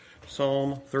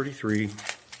Psalm 33.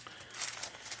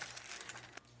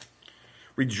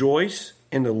 Rejoice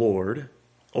in the Lord,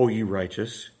 O ye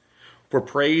righteous, for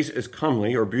praise is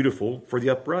comely or beautiful for the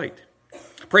upright.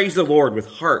 Praise the Lord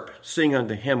with harp, sing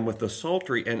unto him with the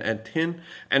psaltery and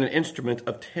an instrument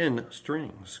of 10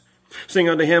 strings. Sing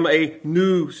unto him a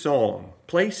new song,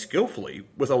 play skillfully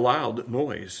with a loud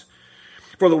noise.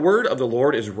 For the word of the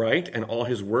Lord is right, and all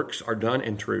his works are done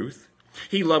in truth.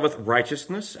 He loveth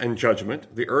righteousness and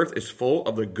judgment. The earth is full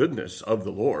of the goodness of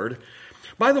the Lord.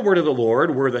 By the word of the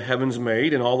Lord were the heavens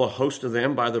made, and all the host of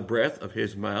them by the breath of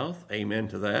his mouth. Amen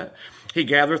to that. He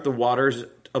gathereth the waters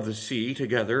of the sea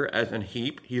together as an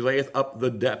heap. He layeth up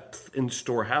the depth in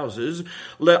storehouses.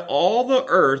 Let all the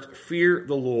earth fear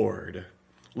the Lord.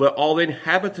 Let all the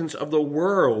inhabitants of the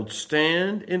world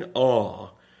stand in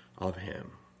awe of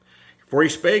him. For he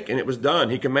spake, and it was done.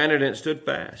 He commanded, and it stood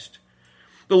fast.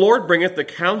 The Lord bringeth the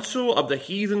counsel of the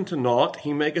heathen to naught.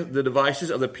 He maketh the devices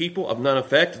of the people of none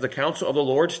effect. The counsel of the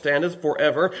Lord standeth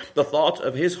forever, the thoughts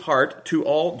of his heart to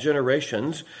all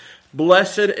generations.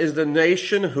 Blessed is the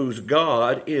nation whose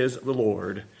God is the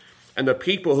Lord, and the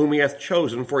people whom he hath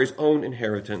chosen for his own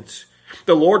inheritance.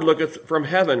 The Lord looketh from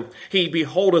heaven. He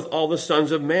beholdeth all the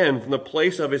sons of men from the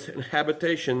place of his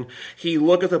habitation. He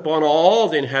looketh upon all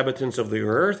the inhabitants of the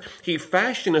earth. He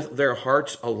fashioneth their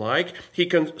hearts alike. He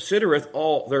considereth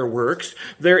all their works.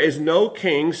 There is no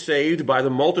king saved by the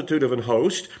multitude of an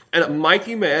host, and a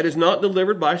mighty man is not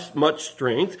delivered by much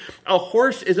strength. A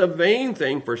horse is a vain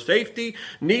thing for safety,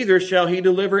 neither shall he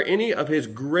deliver any of his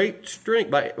great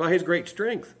strength by his great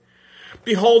strength.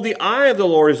 Behold, the eye of the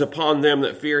Lord is upon them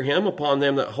that fear him, upon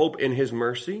them that hope in his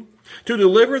mercy, to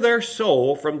deliver their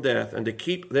soul from death, and to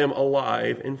keep them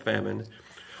alive in famine.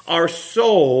 Our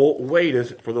soul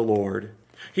waiteth for the Lord.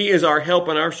 He is our help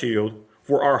and our shield,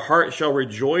 for our heart shall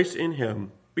rejoice in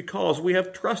him, because we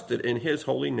have trusted in his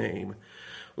holy name.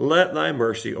 Let thy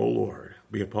mercy, O Lord,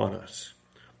 be upon us,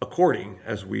 according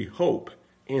as we hope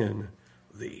in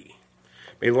thee.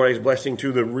 May the Lord add his blessing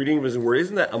to the reading of his word.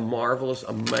 Isn't that a marvelous,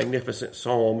 a magnificent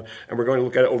psalm? And we're going to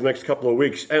look at it over the next couple of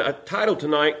weeks. And a title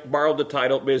tonight, borrowed the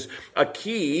title, is A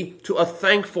Key to a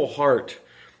Thankful Heart.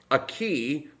 A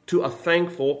Key to a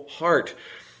Thankful Heart.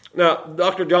 Now,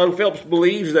 Dr. John Phillips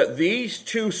believes that these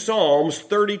two psalms,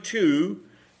 32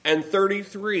 and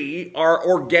 33, are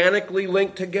organically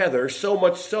linked together, so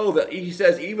much so that he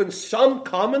says even some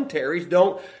commentaries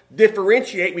don't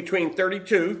differentiate between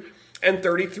 32 and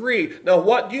 33. Now,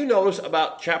 what do you notice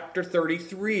about chapter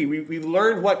 33? We've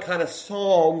learned what kind of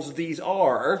psalms these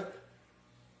are.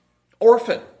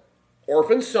 Orphan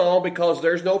psalm, because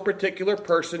there's no particular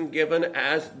person given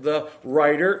as the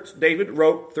writer. David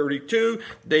wrote 32.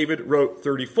 David wrote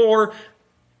 34.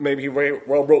 Maybe he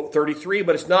wrote 33,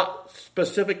 but it's not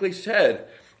specifically said.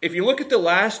 If you look at the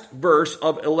last verse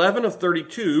of 11 of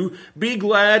 32, be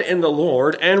glad in the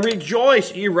Lord, and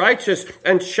rejoice, ye righteous,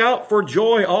 and shout for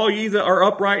joy, all ye that are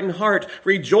upright in heart.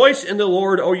 Rejoice in the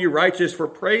Lord, O ye righteous, for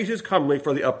praise is comely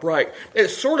for the upright. It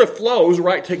sort of flows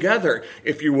right together,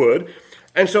 if you would.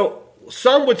 And so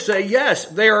some would say, yes,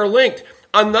 they are linked.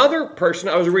 Another person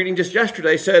I was reading just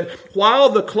yesterday said, while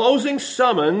the closing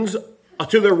summons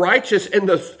to the righteous in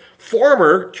the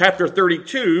former, chapter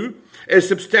 32, is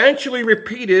substantially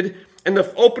repeated in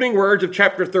the opening words of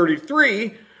chapter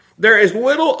 33, there is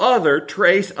little other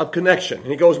trace of connection. And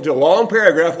he goes into a long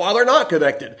paragraph while they're not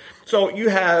connected. So you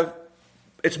have,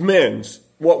 it's men's.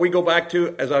 What we go back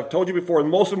to, as I've told you before, the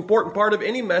most important part of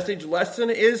any message lesson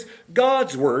is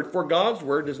God's word, for God's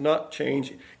word does not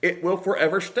change. It will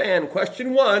forever stand.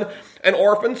 Question 1, an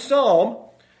orphan psalm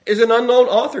is an unknown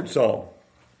authored psalm.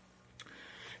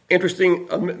 Interesting,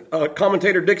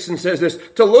 commentator Dixon says this,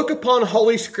 to look upon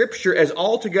Holy Scripture as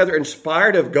altogether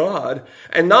inspired of God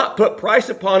and not put price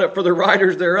upon it for the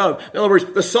writers thereof. In other words,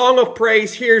 the song of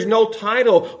praise here is no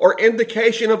title or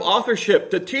indication of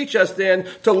authorship to teach us then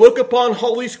to look upon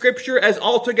Holy Scripture as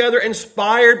altogether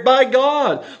inspired by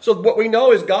God. So what we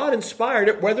know is God inspired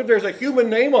it, whether there's a human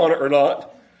name on it or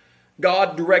not.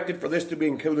 God directed for this to be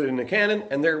included in the canon,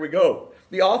 and there we go.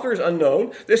 The author is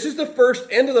unknown. This is the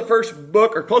end of the first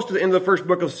book, or close to the end of the first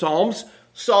book of Psalms.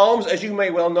 Psalms, as you may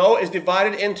well know, is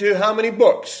divided into how many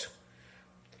books?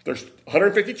 There's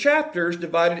 150 chapters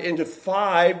divided into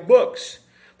 5 books.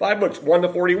 5 books, 1 to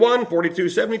 41, 42 to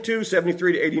 72,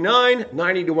 73 to 89,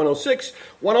 90 to 106,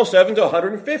 107 to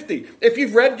 150. If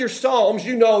you've read your Psalms,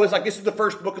 you know this, like this is the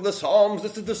first book of the Psalms,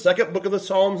 this is the second book of the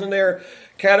Psalms, and they're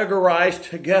categorized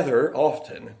together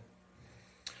often.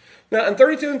 Now, in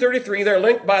 32 and 33, they're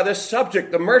linked by this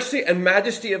subject, the mercy and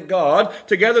majesty of God.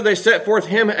 Together they set forth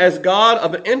him as God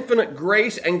of infinite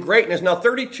grace and greatness. Now,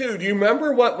 32, do you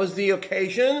remember what was the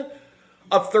occasion?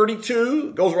 of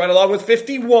 32 goes right along with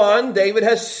 51. David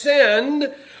has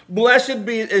sinned. Blessed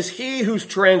is he whose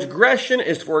transgression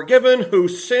is forgiven,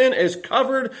 whose sin is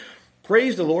covered.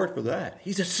 Praise the Lord for that.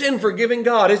 He's a sin-forgiving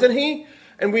God, isn't he?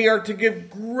 And we are to give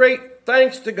great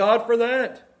thanks to God for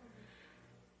that.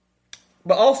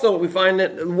 But also we find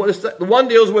that the one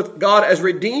deals with God as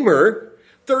Redeemer.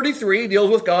 33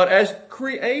 deals with God as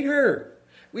Creator.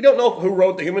 We don't know who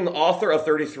wrote the human author of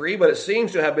 33, but it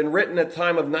seems to have been written at a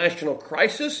time of national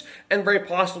crisis, and very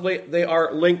possibly they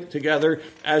are linked together,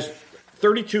 as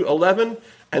 32:11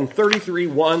 and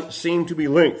 33:1 seem to be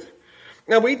linked.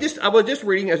 Now, I was just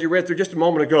reading, as you read through just a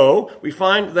moment ago, we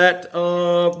find that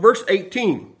verse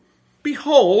 18,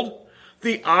 behold,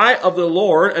 the eye of the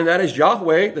Lord, and that is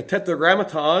Yahweh, the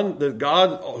Tetragrammaton, the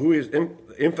God who is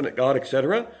infinite God,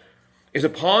 etc., is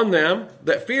upon them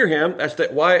that fear him. That's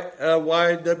that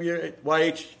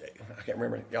YHWH. I can't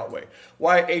remember Yahweh.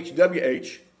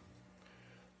 YHWH.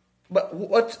 But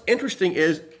what's interesting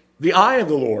is the eye of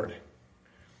the Lord.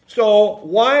 So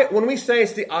why, when we say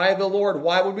it's the eye of the Lord,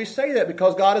 why would we say that?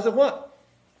 Because God is a what?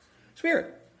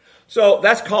 Spirit. So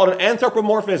that's called an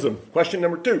anthropomorphism. Question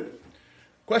number 2.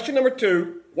 Question number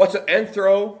 2, what's an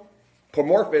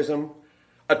anthropomorphism?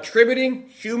 Attributing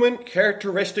human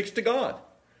characteristics to God.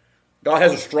 God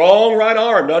has a strong right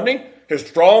arm, doesn't he? His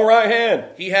strong right hand.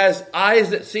 He has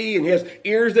eyes that see and he has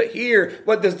ears that hear.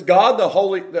 But does God the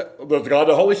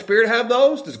Holy Spirit have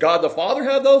those? Does God the Father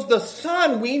have those? The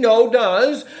Son, we know,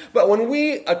 does. But when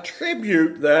we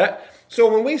attribute that,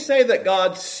 so when we say that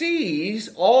God sees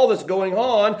all that's going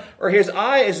on, or his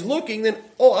eye is looking, then,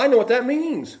 I know what that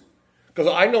means. Because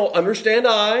understand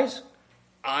eyes.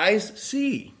 Eyes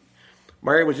see.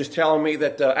 Mary was just telling me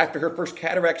that after her first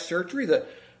cataract surgery, the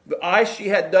eyes she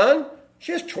had done,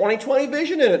 she has 20/20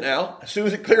 vision in it now. As soon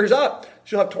as it clears up,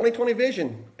 she'll have 20/20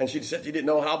 vision. And she said she didn't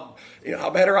know how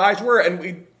bad her eyes were.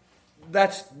 And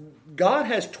God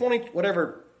has 20,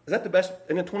 whatever. Is that the best?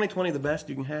 Isn't 20/20 the best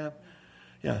you can have?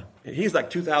 Yeah. He's like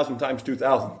 2,000 times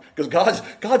 2,000. Because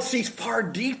God sees far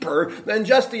deeper than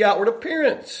just the outward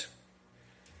appearance.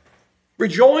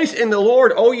 Rejoice in the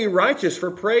Lord, O ye righteous,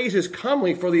 for praise is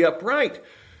comely for the upright.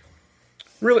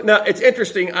 Really, now it's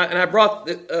interesting, and I brought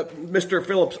Mr.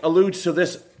 Phillips alludes to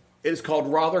this. It is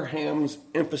called Rotherham's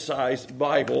Emphasized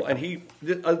Bible, and he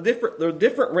did a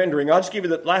different rendering. I'll just give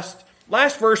you the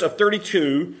last verse of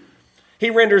 32. He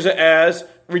renders it as,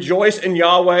 rejoice in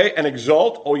Yahweh and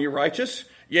exult, O ye righteous.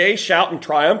 Yea, shout in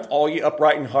triumph, all ye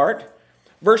upright in heart.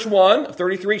 Verse 1 of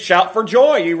 33, shout for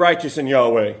joy, ye righteous in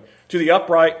Yahweh. To the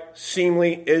upright,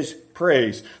 seemly is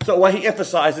praise. So what he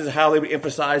emphasizes is how they be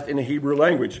emphasized in the Hebrew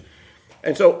language.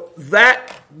 And so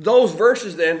those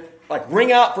verses then, like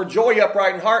ring out for joy, ye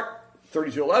upright in heart,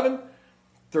 32:11,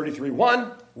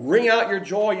 33:1, ring out your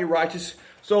joy, ye righteous.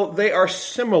 So they are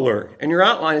similar. In your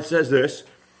outline it says this,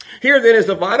 here then is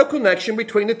the vital connection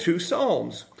between the two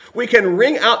psalms. We can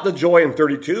ring out the joy in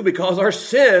 32 because our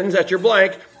sins, at your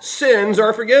blank, sins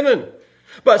are forgiven.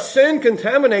 But sin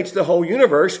contaminates the whole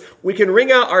universe. We can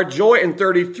ring out our joy in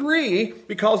 33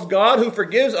 because God who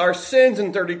forgives our sins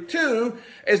in 32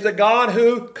 is the God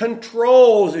who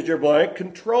controls, at your blank,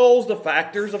 controls the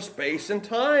factors of space and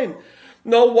time.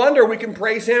 No wonder we can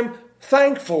praise him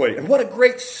thankfully. And what a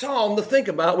great psalm to think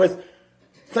about with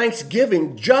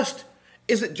thanksgiving.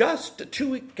 Is it just 2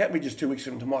 weeks? Can't be just 2 weeks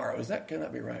from tomorrow. Can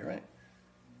that be right?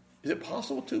 Is it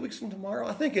possible 2 weeks from tomorrow?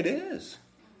 I think it is.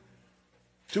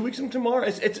 2 weeks from tomorrow.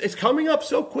 It's coming up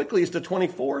so quickly. It's the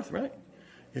 24th, right?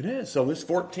 It is. So this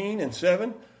 14 and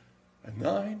 7 and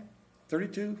 9,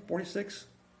 32, 46.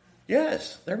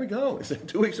 Yes, there we go. It's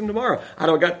 2 weeks from tomorrow. I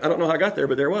don't know how I got there,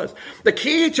 but there it was. The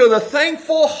key to the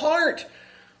thankful heart.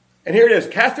 And here it is.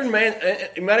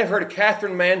 You might have heard of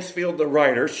Catherine Mansfield, the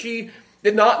writer. She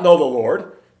did not know the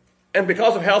Lord. And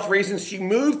because of health reasons, she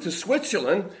moved to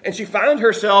Switzerland, and she found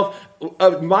herself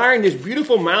admiring these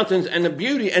beautiful mountains and the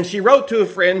beauty. And she wrote to a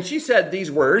friend, she said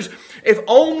these words, if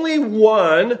only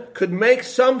one could make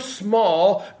some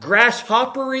small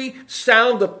grasshoppery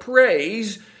sound of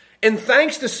praise in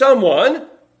thanks to someone,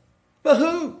 but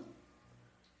who?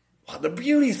 Well, the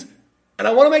beauties. And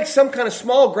I want to make some kind of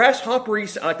small grasshoppery,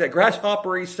 like that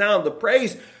grasshoppery sound of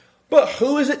praise. But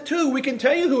who is it to? We can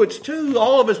tell you who it's to.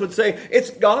 All of us would say, it's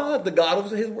God, the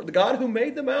God who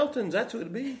made the mountains. That's who it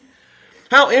would be.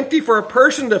 How empty for a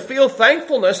person to feel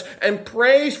thankfulness and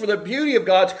praise for the beauty of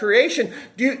God's creation.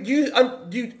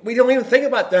 We don't even think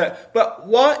about that. But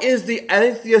what is the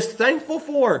atheist thankful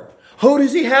for? Who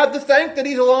does he have to thank that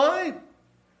he's alive?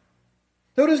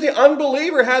 Who does the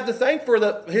unbeliever have to thank for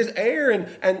his air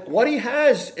and what he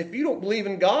has? If you don't believe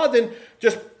in God, then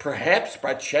just perhaps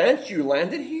by chance you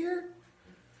landed here.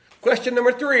 Question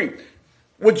number 3.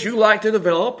 Would you like to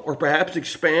develop or perhaps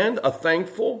expand a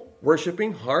thankful,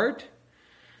 worshiping heart?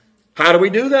 How do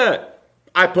we do that?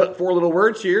 I put 4 little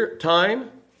words here: time,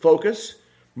 focus,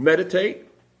 meditate,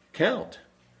 count.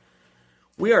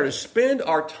 We are to spend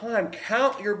our time,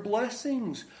 count your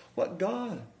blessings. What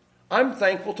God? I'm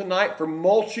thankful tonight for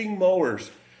mulching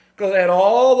mowers, because I had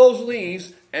all those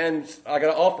leaves, and I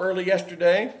got off early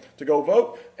yesterday to go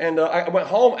vote, and I went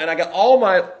home and I got all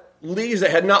my leaves that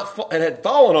had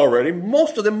fallen already,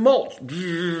 most of them mulched.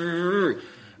 And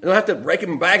I have to rake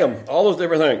them and bag them, all those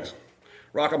different things.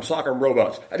 Rock 'em, sock 'em,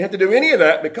 robots. I didn't have to do any of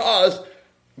that because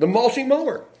the mulching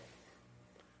mower.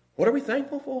 What are we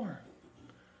thankful for?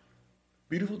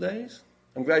 Beautiful days.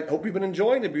 Hope you've been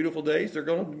enjoying the beautiful days. They're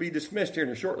going to be dismissed here in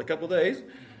a shortly couple of days.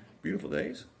 Beautiful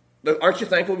days. Aren't you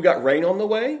thankful we've got rain on the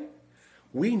way?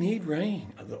 We need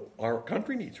rain. Our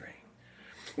country needs rain.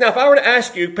 Now, if I were to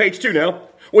ask you, page 2 now,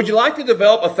 would you like to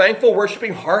develop a thankful,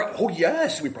 worshiping heart? Oh,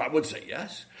 yes. We probably would say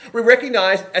yes. We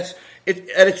recognize that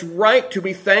it's right to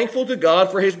be thankful to God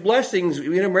for his blessings.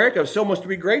 We in America have so much to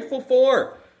be grateful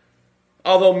for.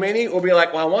 Although many will be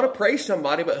like, well, I want to praise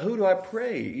somebody, but who do I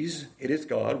praise? It is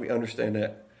God. We understand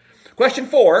that. Question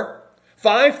 4,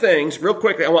 5 things, real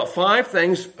quickly. I want 5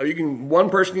 things. One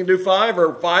person can do 5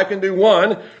 or 5 can do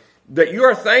 1 that you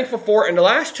are thankful for in the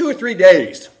last 2 or 3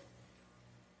 days.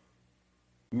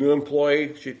 New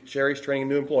employee. Sherry's training a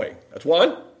new employee. That's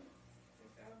 1.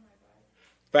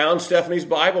 Found Stephanie's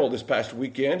Bible this past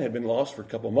weekend. Had been lost for a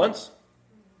couple of months.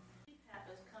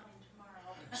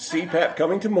 CPAP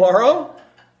coming tomorrow?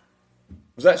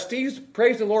 Was that Steve's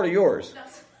praise the Lord or yours?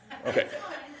 Okay.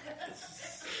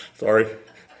 Sorry.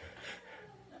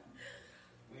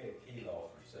 We had kilo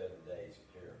for 7 days.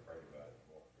 Karen prayed about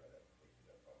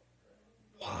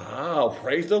it. Wow,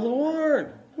 praise the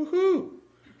Lord. Woohoo.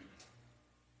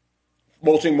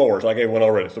 Mulching mowers. I gave one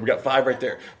already. So we got 5 right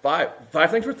there.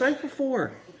 5 things we're thankful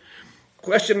for.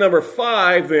 Question number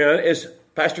 5 then is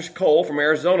Pastor Cole from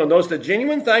Arizona knows that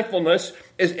genuine thankfulness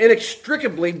is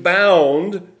inextricably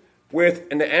bound with,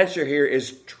 and the answer here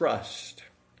is trust.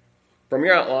 From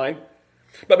your outline.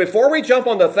 But before we jump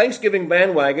on the Thanksgiving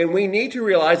bandwagon, we need to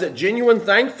realize that genuine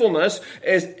thankfulness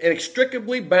is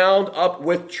inextricably bound up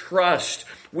with trust.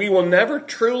 We will never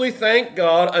truly thank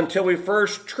God until we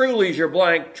first truly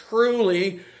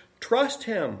trust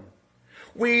him.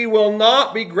 We will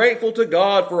not be grateful to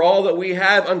God for all that we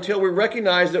have until we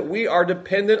recognize that we are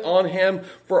dependent on him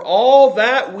for all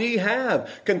that we have.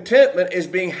 Contentment is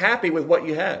being happy with what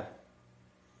you have,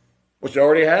 which you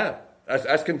already have.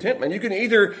 That's contentment. You can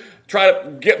either try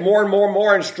to get more and more and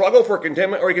more and struggle for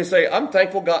contentment, or you can say, I'm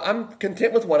thankful, God, I'm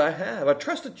content with what I have. I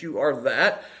trust that you are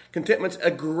that. Contentment's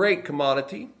a great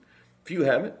commodity. If you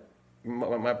haven't,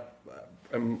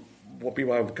 what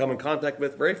people I've come in contact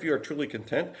with, very few are truly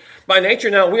content. By nature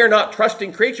now, we are not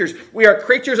trusting creatures. We are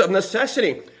creatures of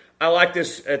necessity. I like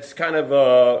this. It's kind of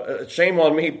a shame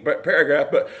on me paragraph,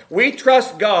 but we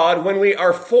trust God when we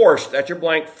are forced, at your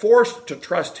blank, forced to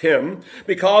trust him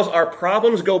because our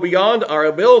problems go beyond our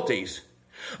abilities.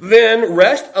 Then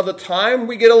rest of the time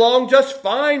we get along just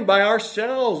fine by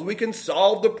ourselves. We can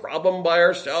solve the problem by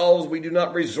ourselves. We do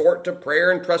not resort to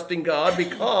prayer and trusting God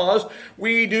because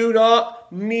we do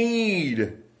not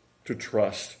need to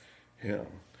trust him.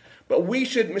 But we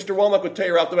should, Mr. Womack would tell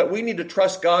you right off the bat, we need to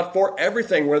trust God for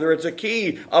everything, whether it's a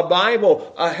key, a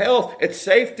Bible, a health, it's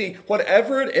safety,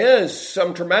 whatever it is,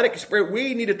 some traumatic experience,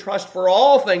 we need to trust for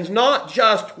all things, not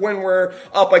just when we're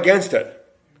up against it.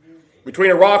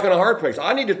 Between a rock and a hard place.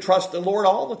 I need to trust the Lord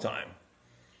all the time.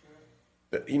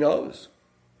 He knows.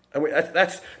 I mean,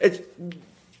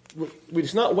 we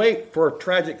just not wait for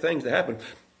tragic things to happen.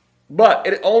 But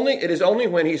it is only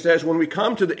when he says, when we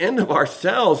come to the end of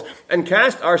ourselves and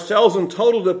cast ourselves in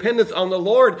total dependence on the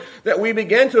Lord, that we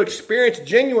begin to experience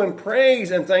genuine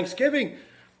praise and thanksgiving.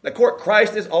 That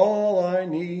Christ is all I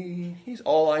need. He's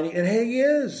all I need. And he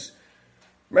is.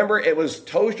 Remember, it was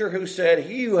Tozer who said,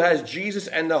 he who has Jesus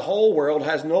and the whole world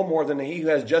has no more than he who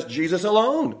has just Jesus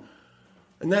alone.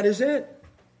 And that is it.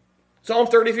 Psalm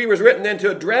 33 was written then to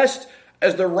address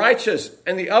as the righteous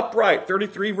and the upright.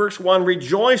 33 verse 1,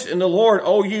 rejoice in the Lord,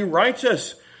 O ye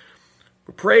righteous.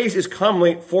 Praise is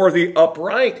comely for the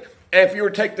upright. And if you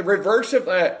were to take the reverse of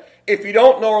that, if you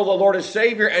don't know the Lord as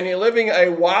Savior and you're living a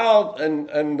wild and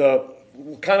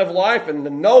kind of life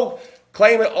and no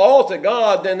claim it all to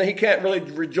God, then he can't really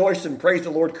rejoice and praise the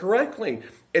Lord correctly.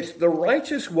 It's the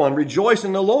righteous one. Rejoice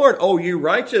in the Lord, O you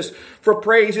righteous, for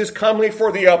praise is comely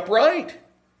for the upright.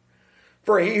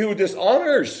 For he who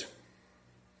dishonors,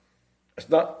 it's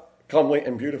not comely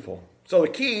and beautiful. So the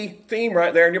key theme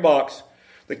right there in your box,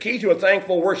 the key to a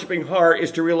thankful, worshiping heart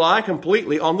is to rely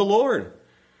completely on the Lord.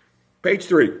 Page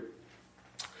 3.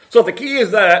 So the key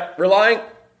is that relying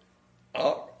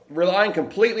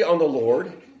completely on the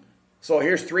Lord. So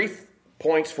here's 3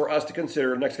 points for us to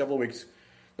consider in the next couple of weeks.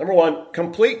 Number 1,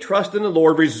 complete trust in the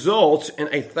Lord results in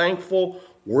a thankful,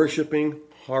 worshiping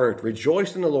heart.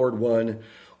 Rejoice in the Lord,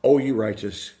 O ye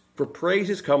righteous, for praise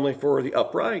is comely for the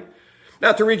upright.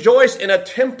 Now, to rejoice in a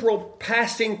temporal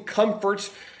passing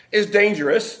comforts is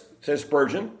dangerous, says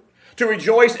Spurgeon. To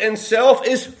rejoice in self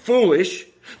is foolish.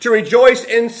 To rejoice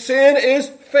in sin is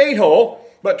fatal.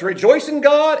 But to rejoice in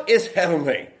God is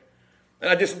heavenly. And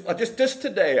I just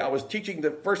today, I was teaching the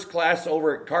first class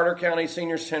over at Carter County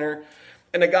Senior Center.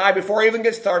 And the guy, before I even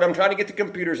get started, I'm trying to get the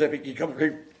computers up. He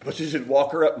pushes his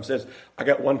walker up and says, I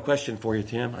got one question for you,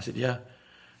 Tim. I said, yeah.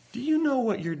 Do you know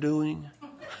what you're doing?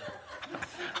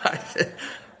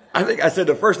 I think I said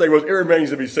the first thing was, it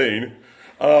remains to be seen.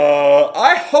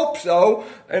 I hope so.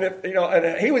 And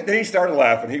he started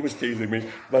laughing. He was teasing me.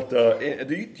 But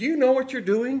do you know what you're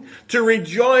doing? To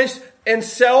rejoice in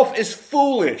self is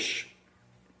foolish.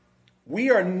 We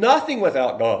are nothing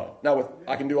without God. Now,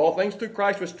 I can do all things through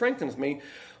Christ which strengthens me.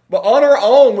 But on our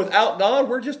own, without God,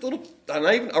 we're just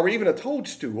are we even a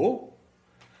toadstool?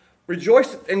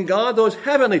 Rejoice in God, though is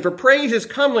heavenly, for praise is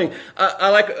comely. I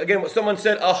like, again, what someone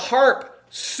said, a harp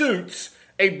suits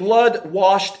a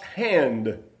blood-washed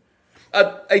hand.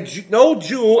 No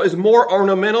jewel is more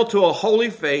ornamental to a holy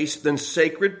face than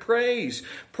sacred praise.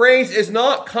 Praise is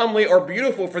not comely or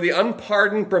beautiful for the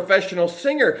unpardoned professional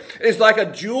singer. It is like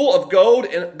a jewel of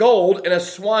gold in a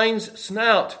swine's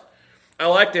snout. I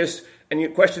like this.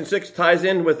 And question 6 ties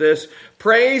in with this.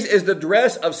 Praise is the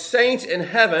dress of saints in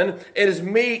heaven. It is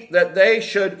meet that they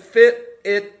should fit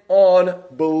it on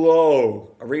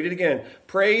below. I'll read it again.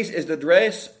 Praise is the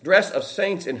dress of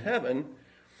saints in heaven.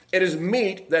 It is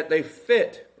meet that they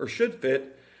fit, or should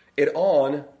fit, it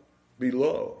on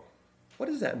below. What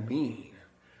does that mean?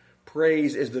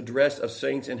 Praise is the dress of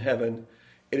saints in heaven.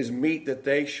 It is meet that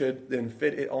they should then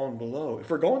fit it on below. If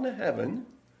we're going to heaven,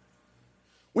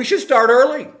 we should start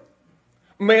early.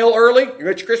 Mail early. You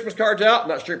get your Christmas cards out. I'm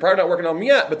not sure, you're probably not working on them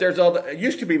yet, but it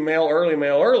used to be mail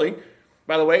early.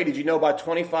 By the way, did you know by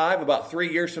 25, about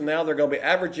 3 years from now, they're going to be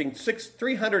averaging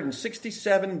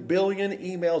 367 billion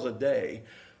emails a day.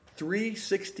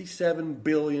 367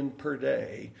 billion per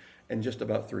day in just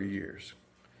about 3 years.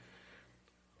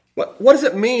 What does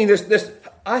it mean?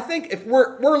 I think if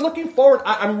we're looking forward,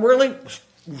 I'm really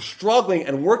struggling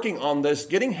and working on this,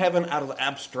 getting heaven out of the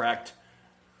abstract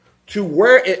to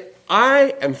where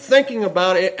I am thinking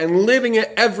about it and living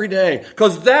it every day.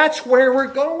 Because that's where we're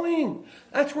going.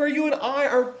 That's where you and I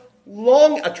are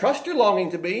I trust you're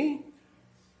longing to be.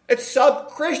 It's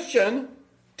sub-Christian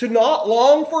to not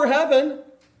long for heaven.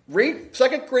 Read 2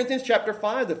 Corinthians chapter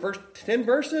 5, the first 10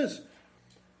 verses.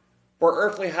 For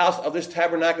earthly house of this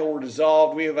tabernacle were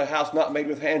dissolved. We have a house not made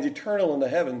with hands, eternal in the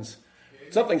heavens.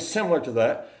 Something similar to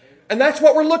that. And that's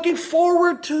what we're looking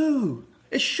forward to.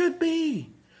 It should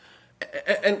be.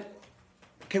 And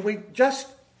can we just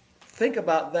think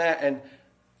about that? And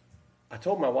I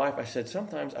told my wife, I said,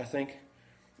 sometimes I think,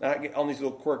 I get on these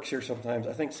little quirks here sometimes,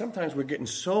 I think sometimes we're getting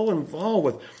so involved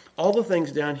with all the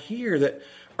things down here that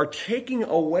are taking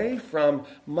away from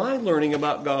my learning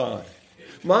about God.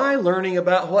 My learning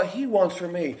about what He wants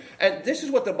from me. And this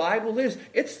is what the Bible is.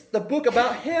 It's the book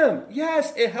about Him.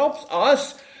 Yes, it helps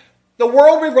us. The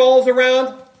world revolves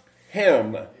around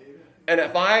Him. And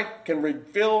if I can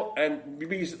refill and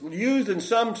be used in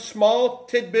some small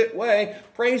tidbit way,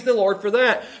 praise the Lord for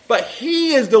that. But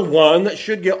He is the one that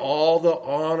should get all the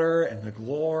honor and the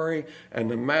glory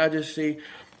and the majesty.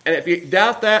 And if you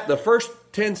doubt that, the first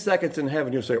 10 seconds in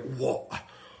heaven, you'll say, whoa,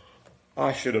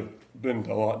 I should have been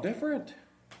a lot different.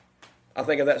 I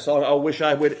think of that song, I wish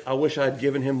I'd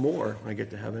given Him more when I get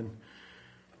to heaven.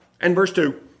 And verse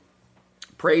 2,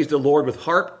 praise the Lord with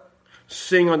harp,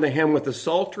 sing unto Him with the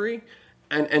psaltery,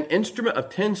 and an instrument of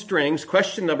 10 strings.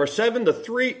 Question number 7, the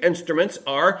 3 instruments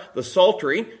are the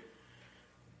psaltery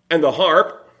and the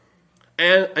harp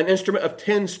and an instrument of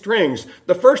 10 strings.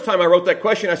 The first time I wrote that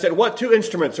question, I said, what 2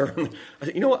 instruments are? I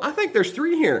said, you know what? I think there's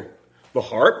 3 here. The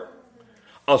harp,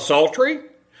 a psaltery,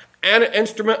 and an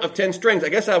instrument of 10 strings. I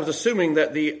guess I was assuming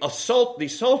that the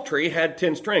psaltery had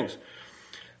 10 strings.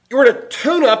 We're to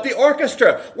tune up the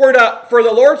orchestra. For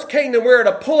the Lord's kingdom, we're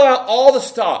to pull out all the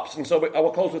stops. And so I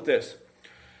will close with this.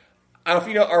 I don't know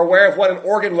if you are aware of what an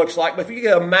organ looks like, but if you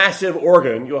get a massive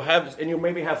organ, you'll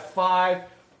maybe have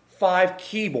five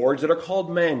keyboards that are called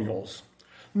manuals.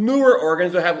 Newer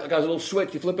organs will have like a little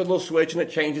switch. You flip a little switch and it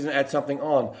changes and adds something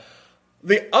on.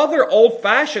 The other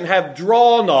old-fashioned have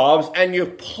draw knobs and you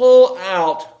pull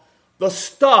out the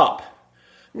stop.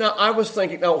 Now, I was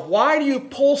thinking, now, why do you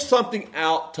pull something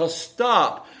out to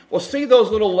stop? Well, see those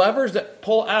little levers that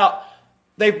pull out?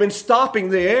 They've been stopping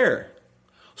the air.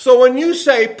 So when you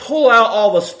say pull out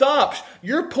all the stops,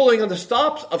 you're pulling on the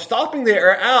stops of stopping the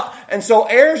air out. And so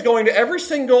air is going to every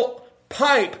single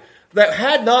pipe that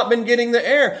had not been getting the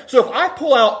air. So if I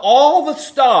pull out all the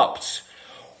stops,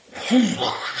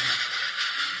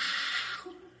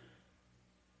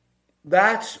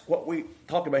 that's what we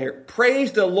talk about here.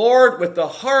 Praise the Lord with the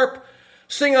harp,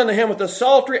 sing unto him with the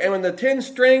psaltery, and when the 10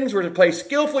 strings were to play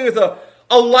skillfully with a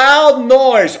loud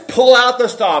noise, pull out the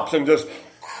stops and just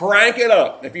crank it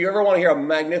up. If you ever want to hear a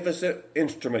magnificent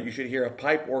instrument, you should hear a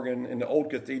pipe organ in the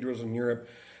old cathedrals in Europe.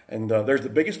 And there's the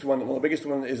biggest one. One of the biggest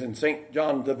one is in St.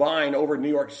 John Divine over in New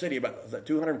York City, about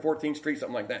 214th Street,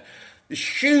 something like that.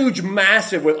 This huge,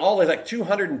 massive, with all these like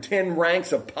 210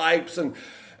 ranks of pipes. And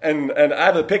I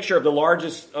have a picture of the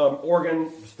largest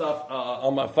organ stuff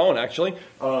on my phone, actually.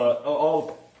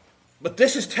 But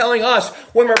this is telling us,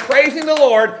 when we're praising the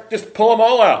Lord, just pull them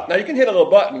all out. Now, you can hit a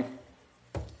little button,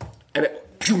 and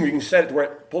you can set it to where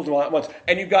it pulls them all out at once.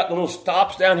 And you've got the little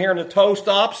stops down here in the toe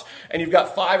stops, and you've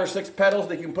got 5 or 6 pedals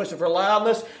that you can push it for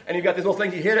loudness, and you've got these little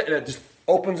things, you hit it, and it just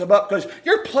opens them up, because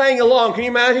you're playing along. Can you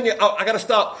imagine? I got to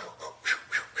stop.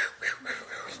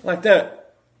 Like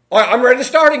that. All right, I'm ready to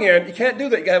start again. You can't do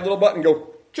that. You got to have a little button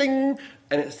go, ching,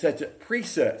 and it sets it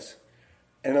presets.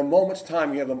 And in a moment's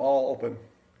time, you have them all open.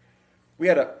 We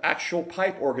had an actual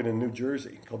pipe organ in New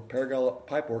Jersey called Paragal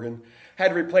Pipe Organ. Had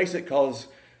to replace it because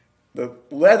the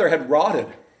leather had rotted.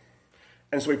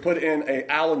 And so we put in a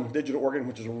Allen digital organ,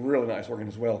 which is a really nice organ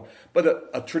as well. But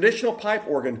a traditional pipe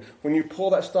organ, when you pull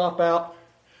that stop out,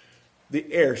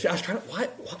 the air. See, I was trying to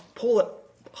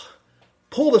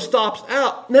pull the stops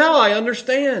out. Now I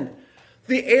understand.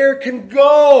 The air can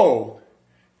go.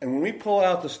 And when we pull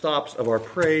out the stops of our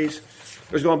praise,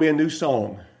 there's going to be a new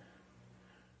song.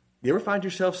 You ever find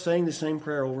yourself saying the same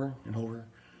prayer over and over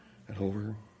and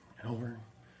over and over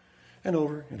and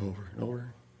over and over and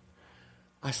over?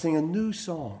 I sing a new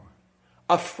song,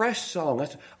 a fresh song.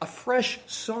 That's a fresh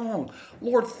song.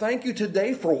 Lord, thank you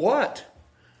today for what?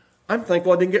 I'm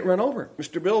thankful I didn't get run over.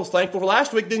 Mr. Bill was thankful for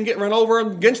last week, didn't get run over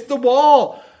against the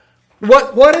wall.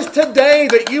 What is today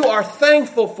that you are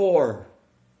thankful for?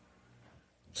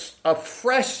 A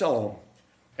fresh song.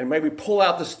 And maybe pull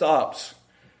out the stops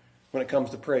when it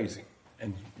comes to praising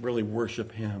and really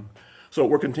worship him. So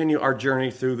we'll continue our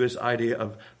journey through this idea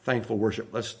of thankful worship.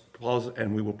 Let's pause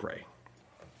and we will pray.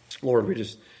 Lord,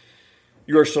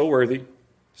 you are so worthy,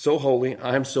 so holy.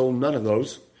 I am so none of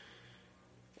those.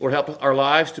 Lord, help our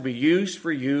lives to be used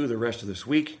for you the rest of this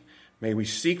week. May we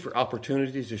seek for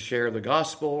opportunities to share the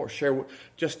gospel or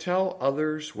just tell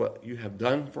others what you have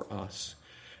done for us.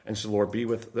 And so, Lord, be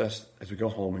with us as we go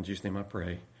home. In Jesus' name I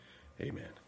pray. Amen.